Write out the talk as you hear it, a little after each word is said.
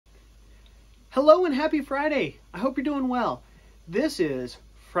Hello and happy Friday. I hope you're doing well. This is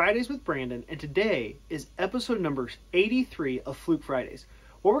Fridays with Brandon, and today is episode number 83 of Fluke Fridays.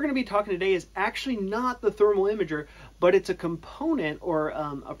 What we're going to be talking today is actually not the thermal imager, but it's a component or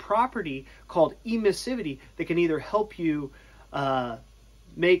a property called emissivity that can either help you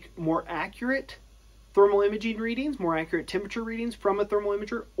make more accurate thermal imaging readings, more accurate temperature readings from a thermal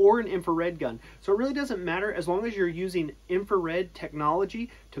imager, or an infrared gun. So it really doesn't matter as long as you're using infrared technology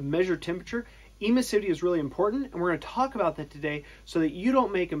to measure temperature. Emissivity is really important, and we're going to talk about that today so that you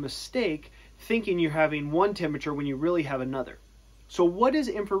don't make a mistake thinking you're having one temperature when you really have another. So what is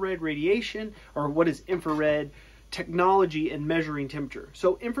infrared radiation, or what is infrared technology in measuring temperature?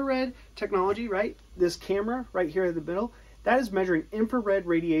 So infrared technology, right, this camera right here in the middle, that is measuring infrared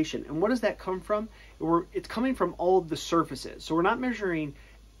radiation. And what does that come from? It's coming from all of the surfaces. So we're not measuring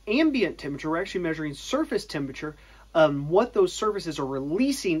ambient temperature, we're actually measuring surface temperature, what those surfaces are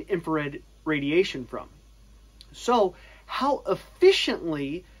releasing infrared radiation from. So how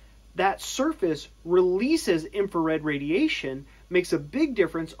efficiently that surface releases infrared radiation makes a big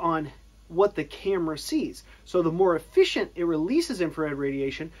difference on what the camera sees. So the more efficient it releases infrared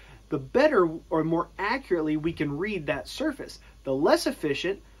radiation, the better or more accurately we can read that surface. The less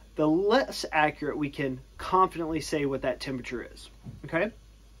efficient, the less accurate we can confidently say what that temperature is. Okay?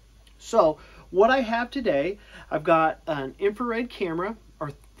 So what I have today, I've got an infrared camera,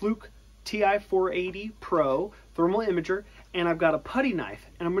 our Fluke TI-480 Pro thermal imager, and I've got a putty knife.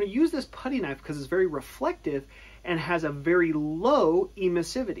 And I'm going to use this putty knife because it's very reflective and has a very low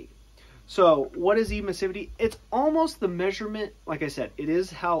emissivity. So what is emissivity? It's almost the measurement, like I said, it is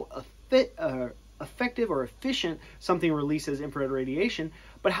how effective or efficient something releases infrared radiation,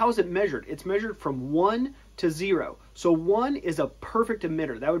 but how is it measured? It's measured from 1 to 0. So 1 is a perfect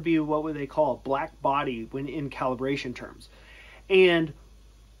emitter. That would be what would they call a black body when in calibration terms. And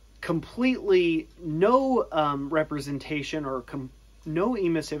completely no representation or no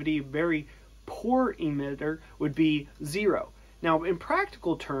emissivity, very poor emitter, would be 0. Now in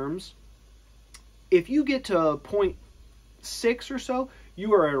practical terms, if you get to 0.6 or so,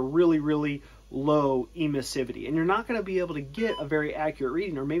 you are at a really, really low emissivity, and you're not going to be able to get a very accurate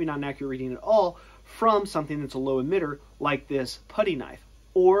reading, or maybe not an accurate reading at all, from something that's a low emitter like this putty knife,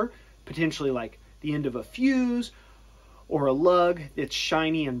 or potentially like the end of a fuse, or a lug that's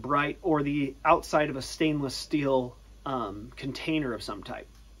shiny and bright, or the outside of a stainless steel container of some type.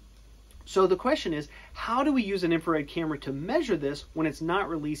 So the question is, how do we use an infrared camera to measure this when it's not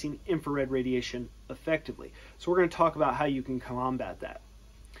releasing infrared radiation effectively? So we're going to talk about how you can combat that.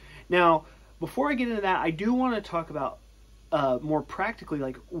 Now, before I get into that, I do want to talk about more practically,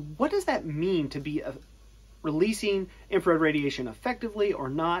 like, what does that mean to be releasing infrared radiation effectively or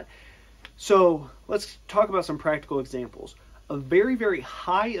not? So let's talk about some practical examples. A very, very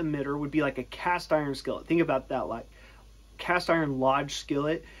high emitter would be like a cast iron skillet. Think about that, like cast iron lodge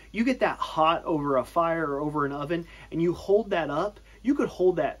skillet. You get that hot over a fire or over an oven, and you hold that up. You could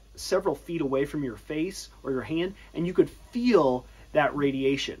hold that several feet away from your face or your hand, and you could feel that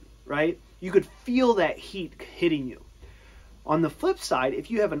radiation, right? You could feel that heat hitting you. On the flip side,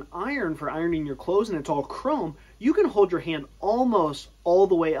 if you have an iron for ironing your clothes and it's all chrome, you can hold your hand almost all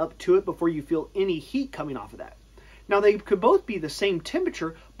the way up to it before you feel any heat coming off of that. Now, they could both be the same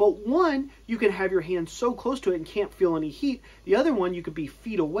temperature, but one, you can have your hand so close to it and can't feel any heat. The other one, you could be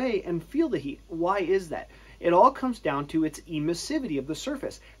feet away and feel the heat. Why is that? It all comes down to its emissivity of the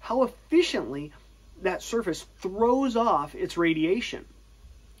surface, how efficiently that surface throws off its radiation.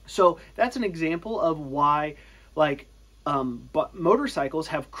 So that's an example of why, like, motorcycles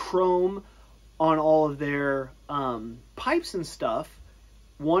have chrome on all of their pipes and stuff.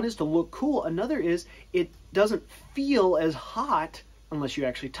 One is to look cool. Another is it doesn't feel as hot unless you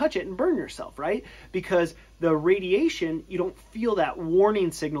actually touch it and burn yourself, right? Because the radiation, you don't feel that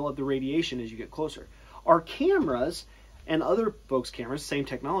warning signal of the radiation as you get closer. Our cameras and other folks' cameras, same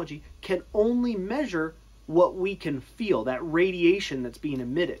technology, can only measure what we can feel, that radiation that's being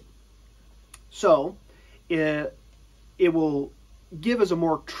emitted. So it will give us a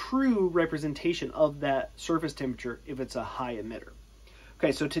more true representation of that surface temperature if it's a high emitter.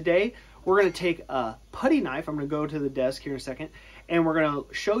 Okay, so today we're going to take a putty knife. I'm going to go to the desk here in a second, and we're going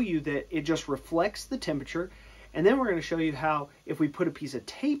to show you that it just reflects the temperature, and then we're going to show you how if we put a piece of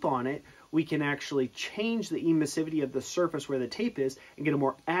tape on it, we can actually change the emissivity of the surface where the tape is and get a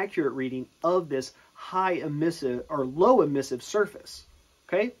more accurate reading of this high emissive or low emissive surface.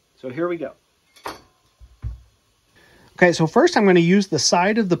 Okay, so here we go. Okay, so first I'm going to use the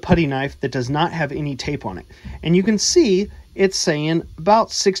side of the putty knife that does not have any tape on it. And you can see it's saying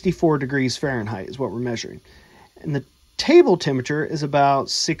about 64 degrees Fahrenheit is what we're measuring. And the table temperature is about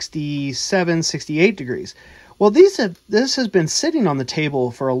 67, 68 degrees. Well, this has been sitting on the table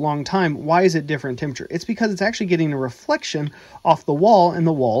for a long time. Why is it different temperature? It's because it's actually getting a reflection off the wall, and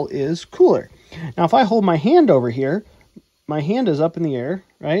the wall is cooler. Now, if I hold my hand over here, my hand is up in the air,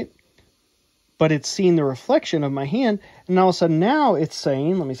 right? But it's seeing the reflection of my hand, and all of a sudden now it's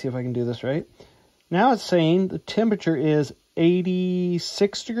saying, let me see if I can do this right. Now it's saying the temperature is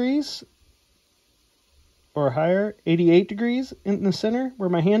 86 degrees or higher, 88 degrees in the center where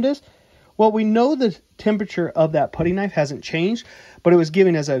my hand is. Well, we know the temperature of that putty knife hasn't changed, but it was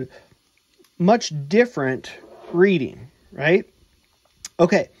giving us a much different reading, right?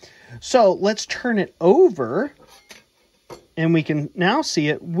 Okay, so let's turn it over, and we can now see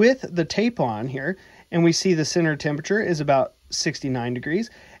it with the tape on here, and we see the center temperature is about 69 degrees,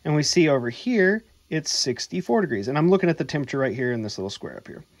 and we see over here it's 64 degrees, and I'm looking at the temperature right here in this little square up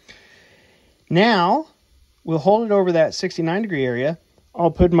here. Now, we'll hold it over that 69 degree area. I'll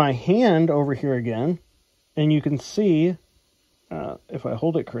put my hand over here again, and you can see, if I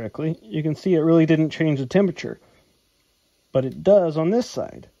hold it correctly, you can see it really didn't change the temperature. But it does on this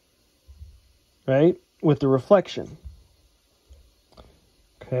side, right, with the reflection.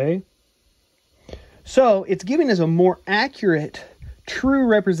 Okay. So it's giving us a more accurate, true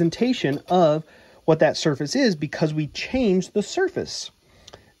representation of what that surface is because we changed the surface.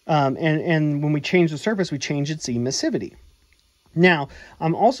 And when we change the surface, we change its emissivity. Now,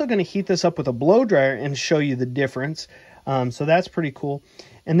 I'm also going to heat this up with a blow dryer and show you the difference. So that's pretty cool.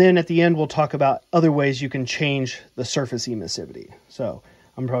 And then at the end, we'll talk about other ways you can change the surface emissivity. So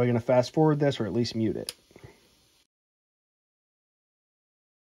I'm probably going to fast forward this or at least mute it.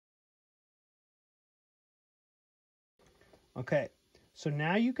 Okay, so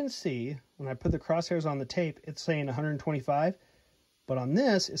now you can see when I put the crosshairs on the tape, it's saying 125, but on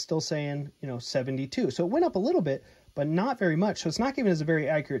this, it's still saying, 72. So it went up a little bit, but not very much. So it's not giving us a very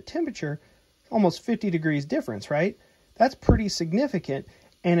accurate temperature, almost 50 degrees difference, right? That's pretty significant,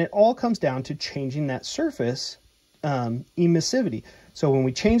 and it all comes down to changing that surface emissivity. So when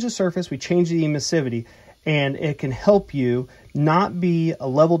we change the surface, we change the emissivity, and it can help you not be a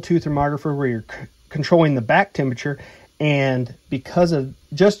level 2 thermographer where you're controlling the back temperature, and because of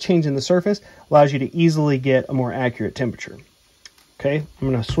just changing the surface, allows you to easily get a more accurate temperature. Okay, I'm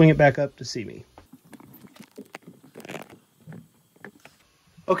going to swing it back up to see me.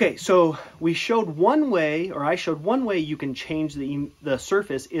 Okay, so we showed one way, or I showed one way you can change the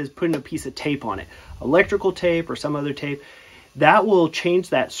surface is putting a piece of tape on it. Electrical tape or some other tape. That will change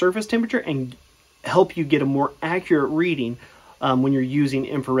that surface temperature and help you get a more accurate reading when you're using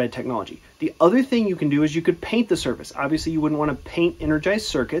infrared technology. The other thing you can do is you could paint the surface. Obviously, you wouldn't want to paint energized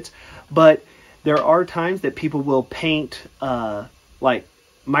circuits, but there are times that people will paint like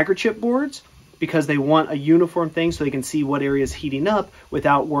microchip boards because they want a uniform thing so they can see what area is heating up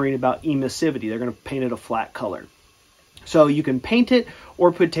without worrying about emissivity. They're going to paint it a flat color. So you can paint it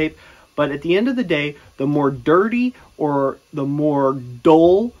or put tape, but at the end of the day, the more dirty or the more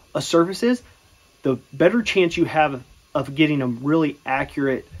dull a surface is, the better chance you have of getting a really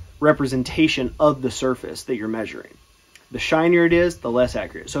accurate representation of the surface that you're measuring. The shinier it is, the less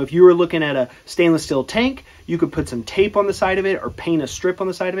accurate. So if you were looking at a stainless steel tank, you could put some tape on the side of it or paint a strip on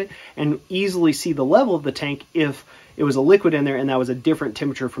the side of it and easily see the level of the tank if it was a liquid in there and that was a different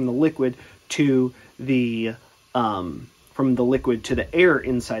temperature from the liquid to the air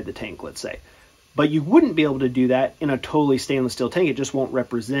inside the tank, let's say. But you wouldn't be able to do that in a totally stainless steel tank. It just won't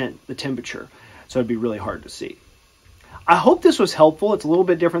represent the temperature. So it'd be really hard to see. I hope this was helpful. It's a little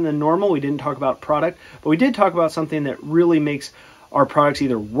bit different than normal. We didn't talk about product, but we did talk about something that really makes our products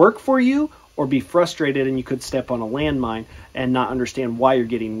either work for you or be frustrated and you could step on a landmine and not understand why you're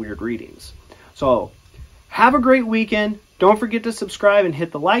getting weird readings. So have a great weekend. Don't forget to subscribe and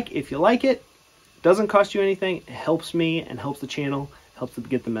hit the like if you like it. It doesn't cost you anything. It helps me and helps the channel, helps to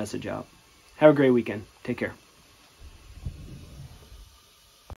get the message out. Have a great weekend. Take care.